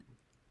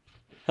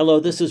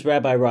Hello, this is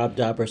Rabbi Rob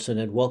Dobrusin,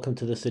 and welcome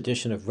to this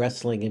edition of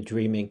Wrestling and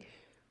Dreaming.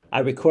 I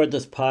record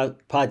this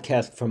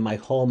podcast from my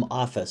home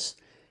office,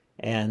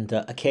 and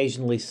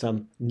occasionally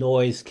some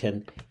noise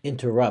can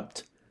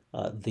interrupt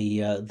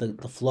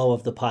the flow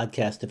of the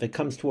podcast. If it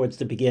comes towards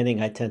the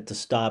beginning, I tend to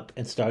stop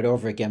and start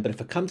over again. But if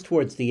it comes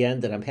towards the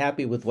end and I'm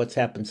happy with what's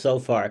happened so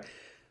far,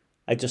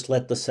 I just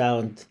let the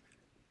sound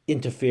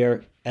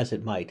interfere as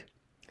it might.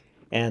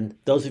 And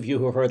those of you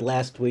who heard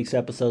last week's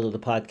episode of the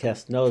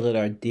podcast know that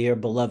our dear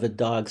beloved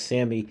dog,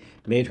 Sammy,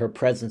 made her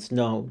presence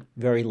known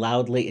very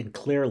loudly and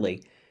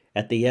clearly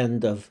at the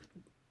end of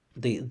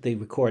the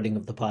recording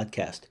of the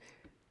podcast.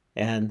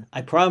 And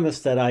I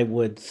promised that I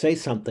would say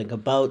something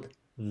about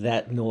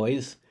that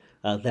noise,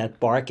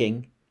 that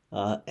barking,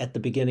 at the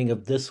beginning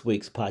of this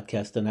week's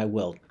podcast, and I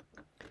will.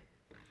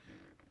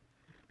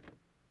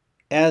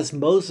 As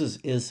Moses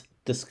is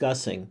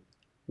discussing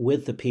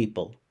with the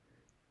people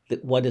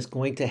what is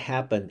going to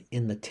happen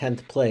in the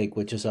 10th plague,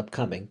 which is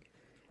upcoming,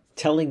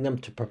 telling them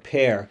to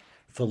prepare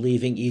for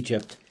leaving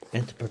Egypt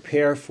and to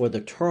prepare for the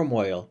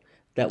turmoil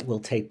that will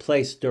take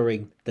place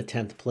during the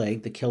 10th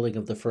plague, the killing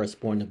of the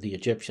firstborn of the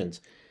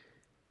Egyptians.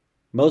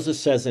 Moses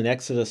says in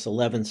Exodus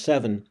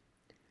 11:7,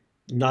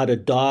 "Not a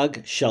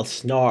dog shall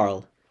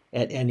snarl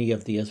at any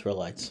of the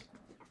Israelites."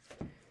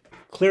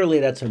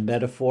 Clearly, that's a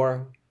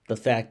metaphor, the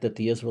fact that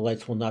the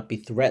Israelites will not be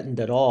threatened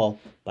at all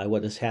by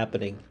what is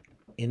happening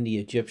in the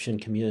Egyptian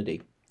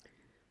community.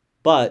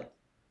 But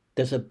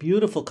there's a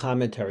beautiful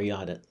commentary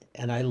on it,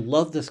 and I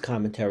love this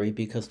commentary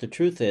because the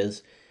truth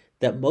is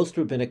that most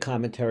rabbinic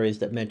commentaries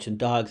that mention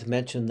dogs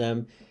mention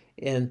them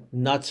in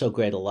not so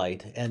great a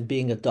light. And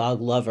being a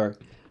dog lover,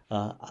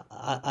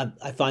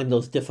 I find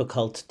those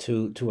difficult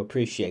to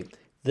appreciate.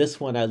 This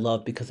one I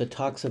love because it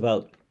talks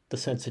about the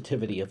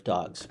sensitivity of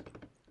dogs.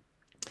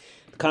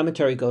 The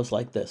commentary goes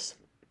like this.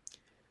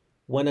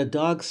 When a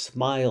dog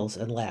smiles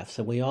and laughs,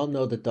 and we all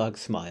know that dogs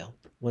smile,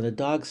 when a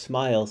dog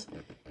smiles,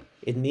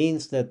 it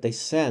means that they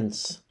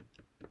sense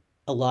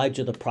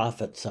Elijah the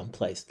prophet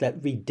someplace,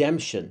 that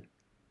redemption,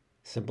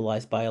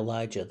 symbolized by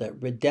Elijah,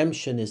 that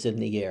redemption is in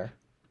the air,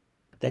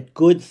 that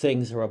good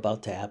things are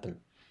about to happen.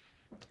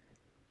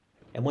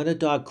 And when a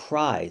dog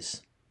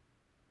cries,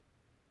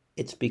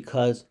 it's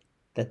because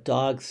that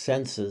dog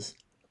senses,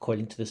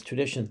 according to this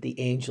tradition, the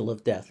angel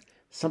of death.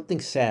 Something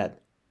sad,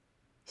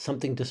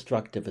 something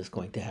destructive is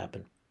going to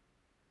happen.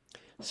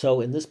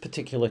 So in this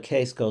particular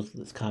case goes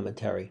this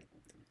commentary.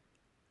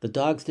 The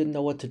dogs didn't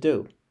know what to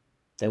do.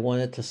 They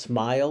wanted to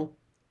smile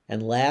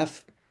and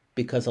laugh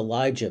because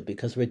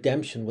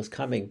redemption was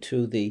coming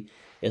to the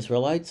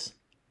Israelites.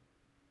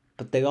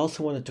 But they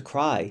also wanted to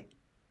cry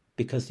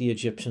because the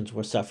Egyptians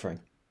were suffering.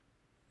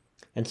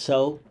 And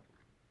so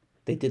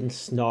they didn't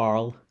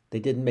snarl, they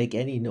didn't make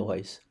any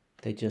noise,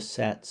 they just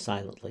sat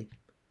silently.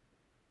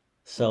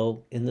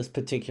 So in this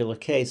particular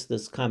case,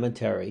 this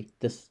commentary,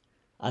 this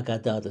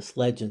Agadah, this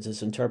Legends,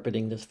 is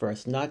interpreting this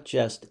verse not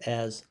just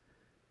as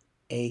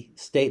a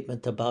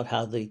statement about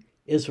how the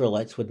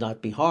Israelites would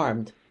not be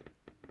harmed,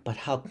 but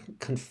how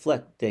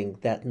conflicting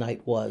that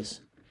night was.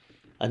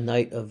 A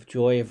night of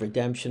joy, of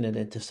redemption and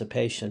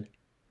anticipation,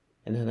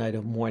 and a night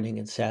of mourning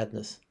and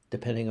sadness,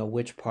 depending on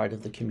which part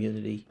of the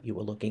community you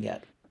were looking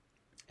at.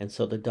 And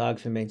so the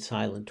dogs remained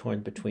silent,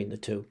 torn between the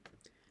two.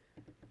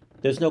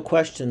 There's no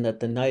question that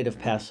the night of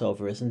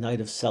Passover is a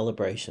night of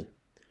celebration,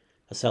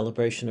 a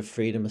celebration of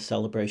freedom, a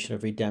celebration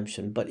of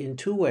redemption. But in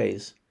two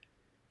ways,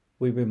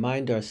 we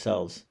remind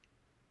ourselves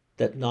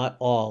that not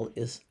all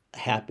is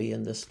happy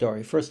in this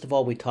story. First of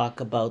all, we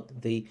talk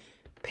about the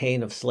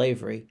pain of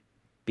slavery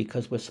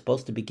because we're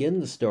supposed to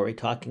begin the story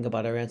talking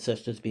about our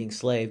ancestors being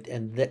slaves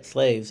and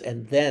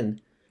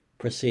then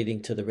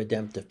proceeding to the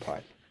redemptive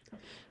part.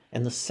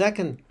 And the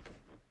second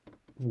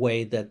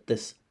way that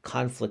this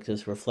conflict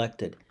is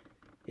reflected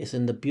is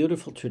in the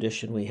beautiful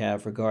tradition we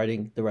have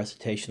regarding the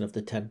recitation of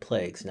the 10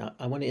 plagues. Now,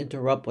 I want to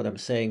interrupt what I'm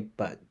saying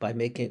by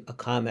making a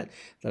comment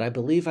that I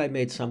believe I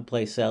made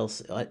someplace else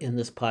in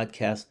this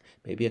podcast,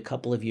 maybe a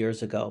couple of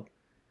years ago,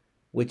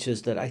 which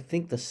is that I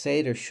think the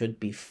Seder should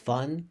be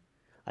fun.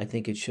 I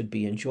think it should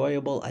be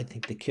enjoyable. I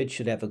think the kids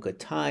should have a good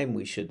time.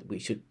 We should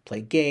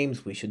play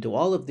games. We should do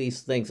all of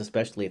these things,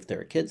 especially if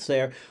there are kids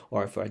there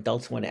or if our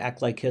adults want to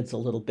act like kids a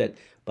little bit.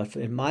 But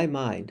in my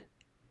mind,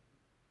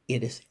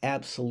 it is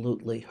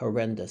absolutely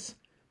horrendous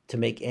to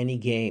make any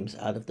games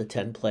out of the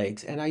 10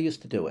 plagues. And I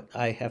used to do it,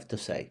 I have to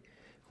say.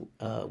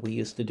 We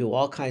used to do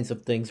all kinds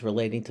of things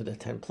relating to the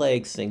 10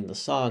 plagues, sing the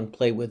song,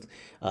 play with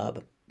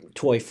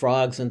toy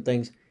frogs and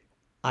things.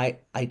 I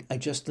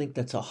just think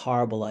that's a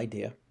horrible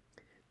idea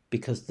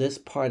because this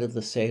part of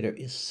the Seder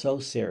is so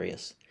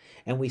serious.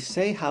 And we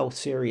say how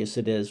serious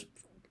it is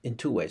in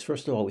two ways.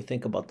 First of all, we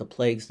think about the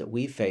plagues that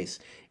we face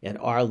in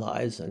our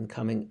lives and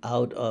coming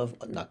out of,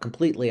 not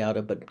completely out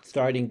of, but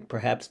starting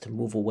perhaps to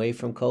move away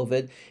from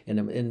COVID in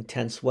an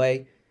intense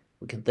way.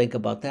 We can think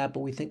about that, but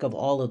we think of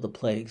all of the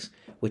plagues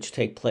which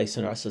take place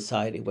in our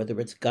society, whether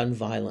it's gun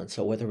violence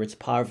or whether it's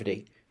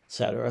poverty,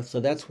 etc. So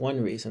that's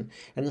one reason.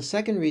 And the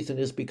second reason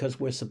is because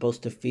we're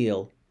supposed to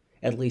feel,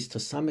 at least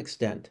to some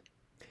extent,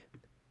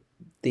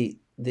 the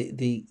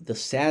the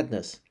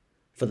sadness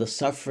for the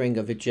suffering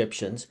of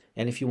Egyptians.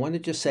 And if you want to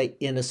just say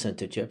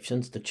innocent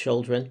Egyptians, the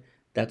children,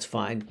 that's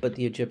fine, but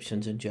the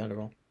Egyptians in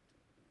general.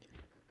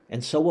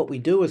 And so what we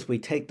do is we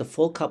take the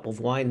full cup of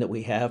wine that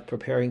we have,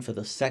 preparing for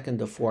the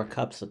second of 4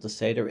 cups of the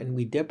Seder, and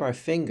we dip our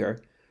finger,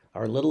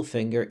 our little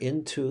finger,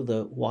 into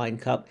the wine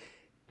cup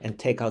and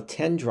take out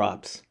 10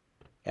 drops,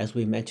 as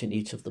we mention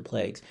each of the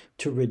plagues,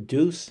 to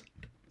reduce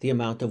the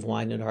amount of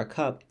wine in our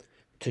cup,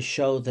 to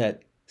show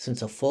that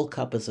since a full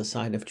cup is a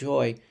sign of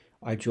joy,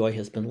 our joy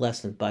has been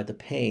lessened by the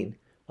pain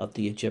of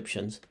the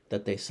Egyptians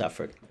that they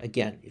suffered.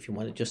 Again, if you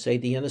want to just say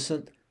the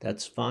innocent,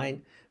 that's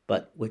fine,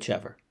 but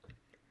whichever.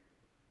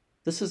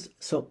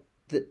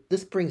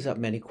 This brings up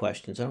many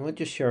questions. I want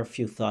to just share a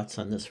few thoughts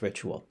on this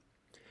ritual.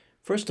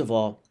 First of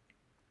all,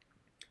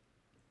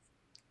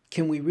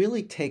 can we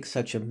really take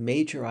such a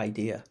major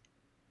idea,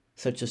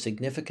 such a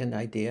significant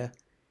idea,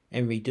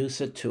 and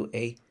reduce it to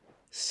a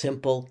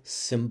simple,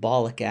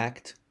 symbolic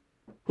act?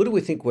 Who do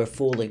we think we're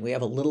fooling? We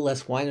have a little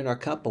less wine in our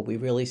cup, but we're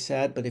really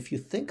sad. But if you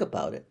think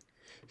about it,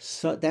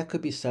 so that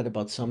could be said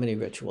about so many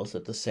rituals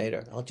at the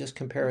Seder. I'll just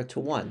compare it to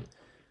one.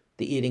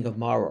 The eating of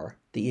maror,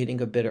 the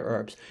eating of bitter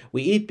herbs.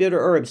 We eat bitter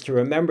herbs to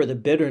remember the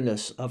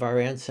bitterness of our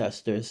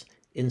ancestors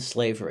in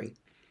slavery.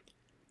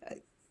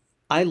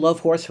 I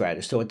love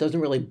horseradish, so it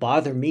doesn't really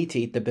bother me to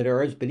eat the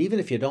bitter herbs, but even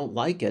if you don't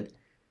like it,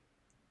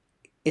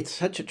 it's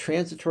such a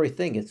transitory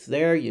thing. It's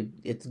there,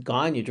 it's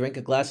gone, you drink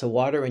a glass of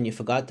water and you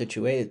forgot that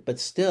you ate it, but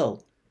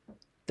still,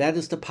 that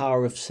is the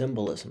power of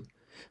symbolism.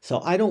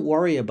 So I don't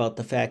worry about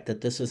the fact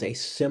that this is a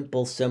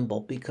simple symbol,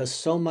 because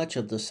so much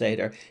of the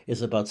Seder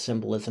is about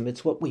symbolism.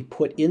 It's what we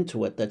put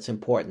into it that's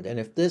important. And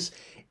if this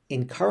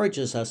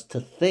encourages us to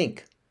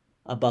think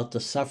about the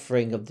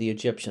suffering of the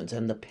Egyptians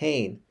and the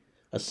pain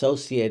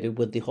associated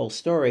with the whole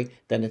story,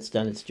 then it's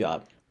done its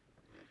job.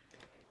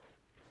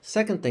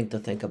 Second thing to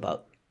think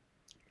about.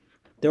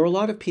 There are a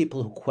lot of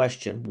people who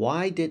question,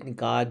 why didn't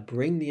God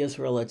bring the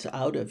Israelites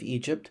out of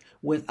Egypt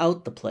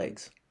without the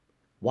plagues?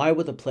 Why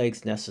were the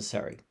plagues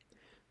necessary?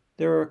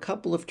 There are a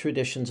couple of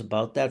traditions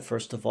about that.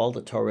 First of all,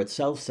 the Torah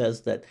itself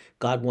says that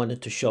God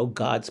wanted to show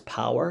God's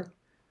power,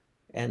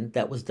 and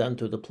that was done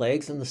through the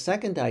plagues. And the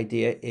second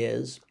idea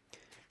is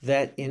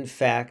that, in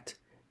fact,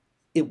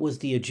 it was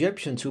the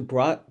Egyptians who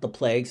brought the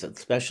plagues,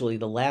 especially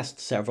the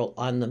last several,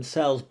 on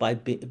themselves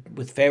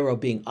with Pharaoh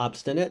being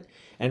obstinate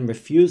and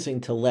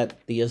refusing to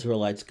let the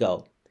Israelites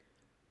go.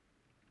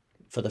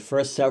 For the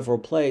first several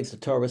plagues, the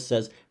Torah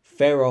says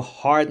Pharaoh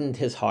hardened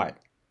his heart.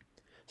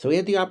 So he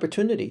had the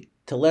opportunity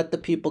to let the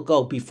people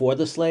go before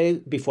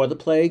the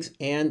plagues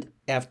and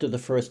after the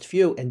first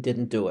few, and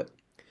didn't do it.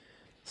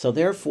 So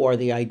therefore,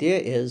 the idea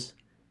is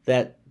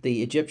that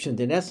the Egyptians,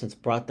 in essence,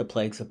 brought the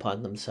plagues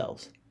upon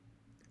themselves.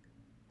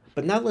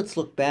 But now let's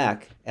look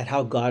back at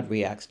how God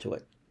reacts to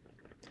it.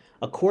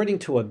 According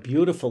to a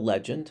beautiful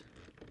legend,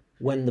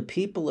 when the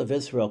people of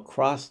Israel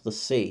cross the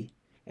sea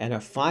and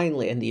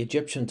the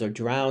Egyptians are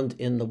drowned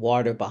in the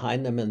water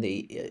behind them, and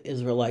the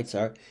Israelites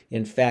are,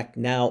 in fact,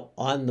 now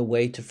on the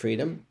way to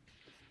freedom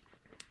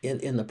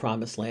in the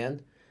Promised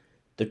Land,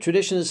 the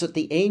tradition is that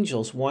the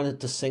angels wanted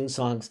to sing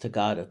songs to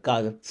God,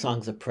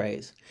 songs of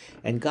praise.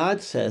 And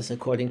God says,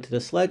 according to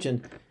this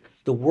legend,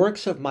 the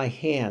works of my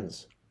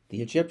hands,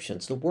 the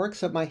Egyptians, the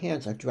works of my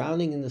hands are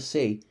drowning in the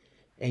sea,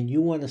 and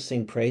you want to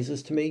sing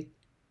praises to me?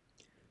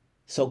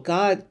 So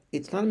God,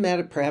 it's not a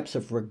matter perhaps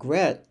of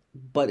regret,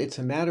 but it's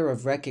a matter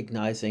of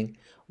recognizing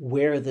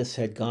where this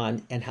had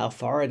gone and how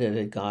far it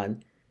had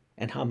gone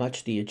and how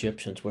much the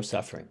Egyptians were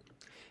suffering.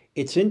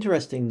 It's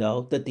interesting,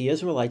 though, that the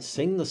Israelites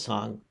sing the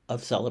song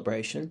of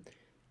celebration,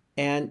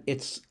 and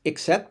it's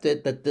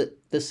accepted that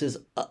this is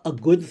a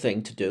good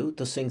thing to do,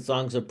 to sing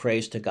songs of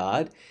praise to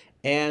God.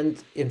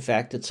 And in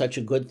fact, it's such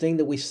a good thing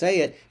that we say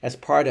it as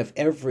part of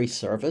every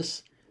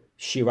service,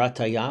 Shirat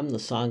Hayam, the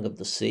Song of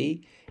the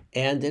Sea.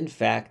 And in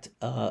fact,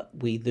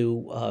 we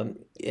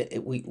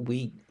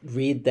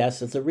read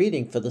this as a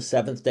reading for the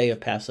seventh day of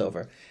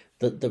Passover,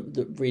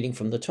 the reading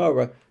from the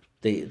Torah,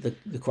 the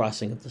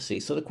crossing of the sea.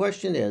 So the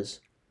question is,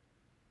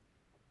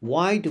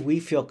 why do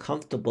we feel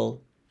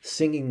comfortable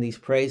singing these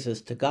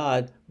praises to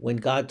God when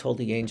God told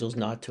the angels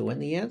not to?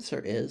 And the answer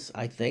is,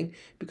 I think,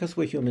 because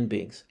we're human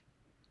beings.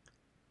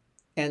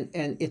 And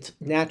it's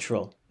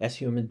natural as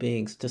human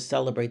beings to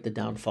celebrate the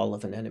downfall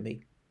of an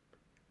enemy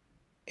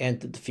and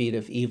the defeat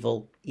of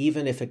evil,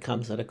 even if it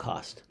comes at a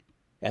cost,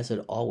 as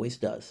it always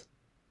does.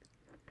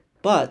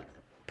 But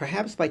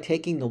perhaps by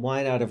taking the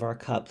wine out of our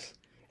cups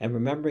and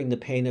remembering the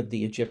pain of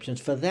the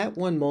Egyptians, for that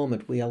one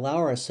moment we allow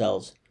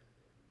ourselves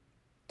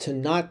to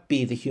not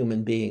be the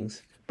human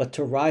beings, but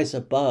to rise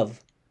above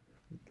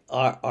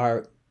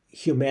our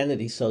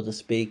humanity, so to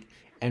speak,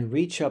 and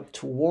reach up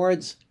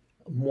towards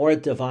more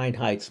divine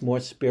heights, more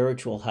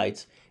spiritual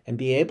heights, and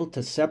be able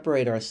to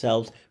separate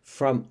ourselves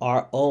from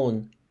our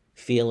own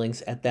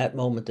feelings at that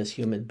moment as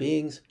human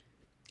beings,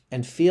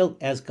 and feel,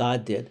 as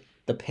God did,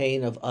 the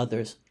pain of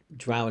others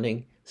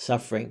drowning,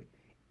 suffering,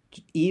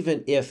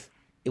 even if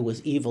it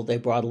was evil they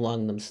brought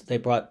on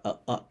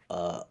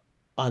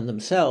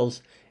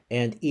themselves,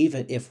 and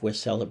even if we're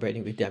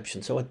celebrating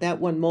redemption. So at that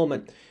one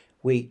moment,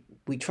 we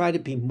try to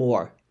be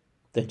more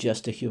than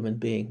just a human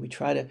being. We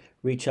try to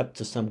reach up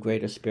to some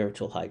greater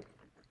spiritual height.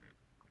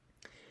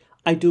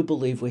 I do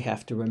believe we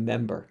have to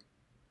remember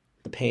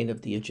the pain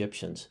of the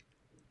Egyptians,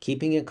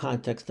 keeping in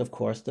context, of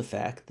course, the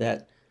fact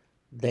that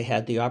they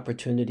had the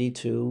opportunity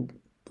to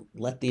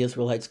let the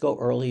Israelites go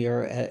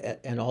earlier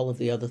and all of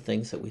the other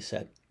things that we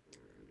said.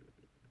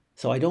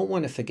 So I don't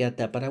want to forget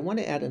that, but I want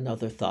to add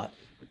another thought.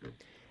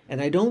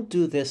 And I don't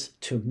do this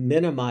to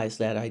minimize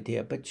that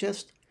idea, but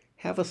just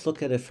have us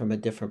look at it from a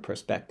different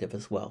perspective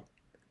as well.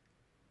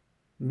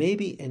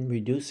 Maybe in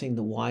reducing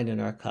the wine in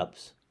our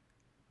cups,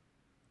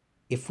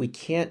 if we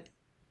can't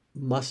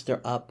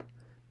muster up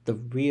the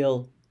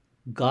real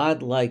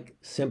God-like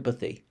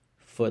sympathy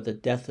for the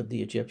death of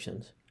the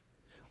Egyptians,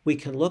 we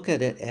can look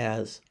at it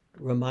as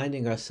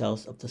reminding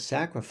ourselves of the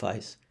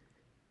sacrifice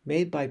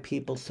made by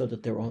people so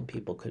that their own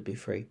people could be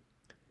free.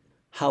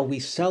 How we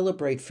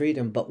celebrate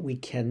freedom, but we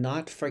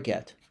cannot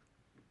forget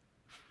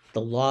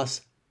the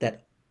loss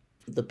that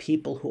the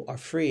people who are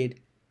freed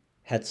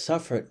had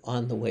suffered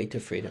on the way to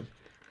freedom.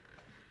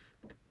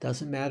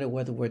 Doesn't matter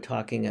whether we're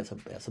talking as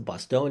a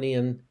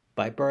Bostonian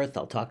by birth.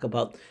 I'll talk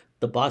about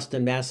the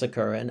Boston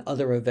Massacre and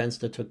other events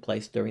that took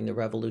place during the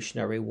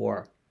Revolutionary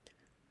War,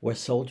 where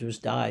soldiers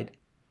died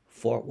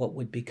for what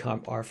would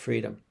become our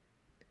freedom.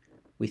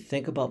 We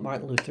think about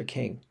Martin Luther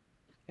King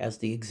as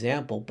the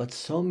example, but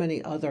so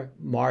many other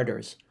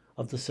martyrs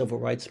of the civil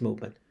rights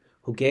movement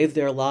who gave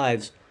their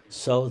lives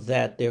so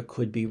that there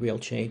could be real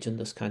change in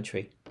this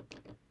country.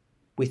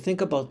 We think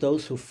about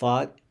those who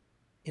fought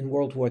in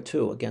World War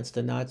II against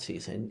the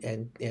Nazis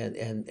and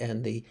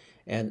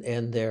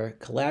their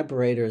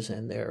collaborators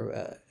and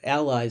their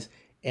allies,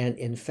 and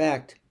in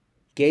fact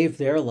gave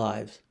their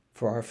lives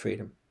for our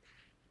freedom.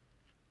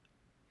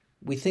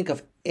 We think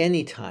of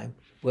any time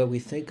where we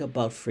think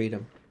about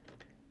freedom,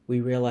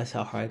 we realize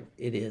how hard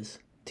it is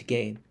to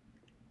gain,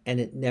 and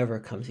it never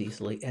comes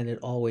easily, and it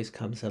always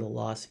comes at a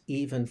loss,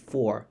 even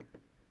for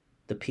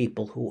the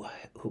people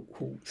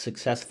who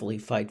successfully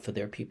fight for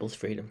their people's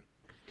freedom.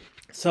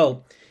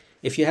 So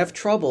if you have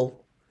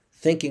trouble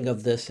thinking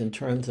of this in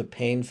terms of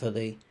pain for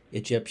the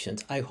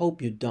Egyptians, I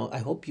hope you don't. I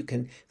hope you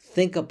can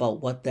think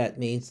about what that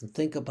means and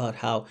think about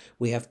how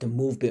we have to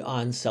move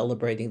beyond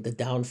celebrating the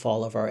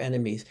downfall of our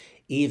enemies,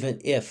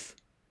 even if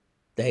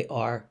they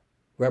are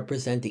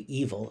representing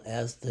evil,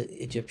 as the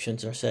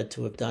Egyptians are said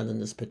to have done in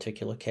this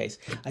particular case.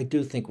 I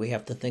do think we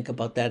have to think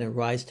about that and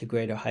rise to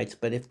greater heights.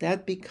 But if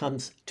that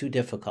becomes too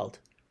difficult,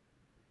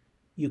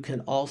 you can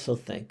also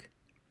think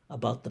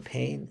about the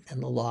pain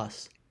and the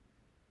loss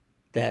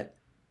that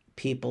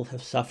people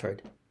have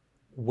suffered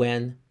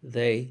when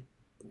they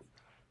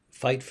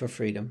fight for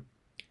freedom,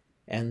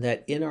 and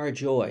that in our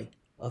joy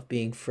of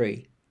being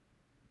free,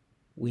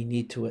 we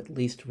need to at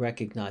least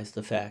recognize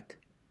the fact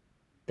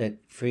that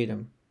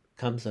freedom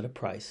comes at a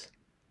price,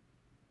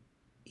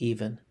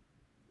 even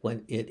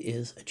when it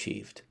is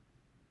achieved.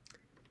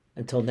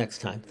 Until next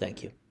time,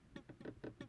 thank you.